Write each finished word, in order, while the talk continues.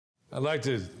I'd like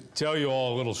to tell you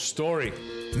all a little story.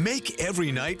 Make every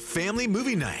night family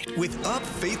movie night with Up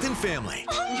Faith and Family.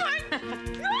 Oh my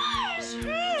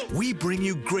gosh! We bring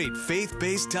you great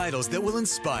faith-based titles that will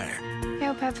inspire. I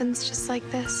hope heaven's just like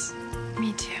this.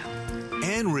 Me too.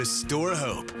 And restore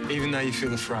hope. Even though you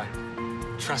feel afraid,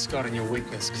 trust God in your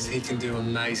weakness because He can do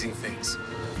amazing things.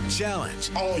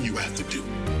 Challenge. All you have to do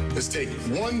is take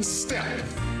one step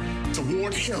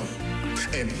toward Him,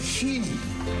 and He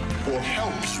will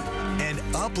help you. And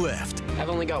uplift. I've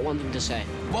only got one thing to say.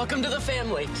 Welcome to the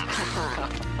family.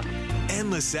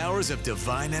 Endless hours of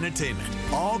divine entertainment,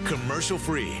 all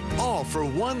commercial-free, all for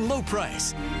one low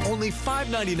price, only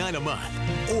 $5.99 a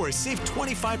month, or save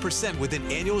 25% with an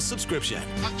annual subscription.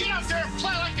 Now get up there and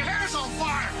play like your hair's on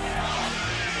fire!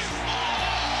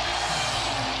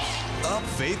 Up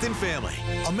Faith and Family,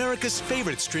 America's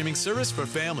favorite streaming service for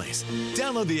families.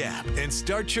 Download the app and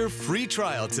start your free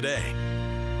trial today.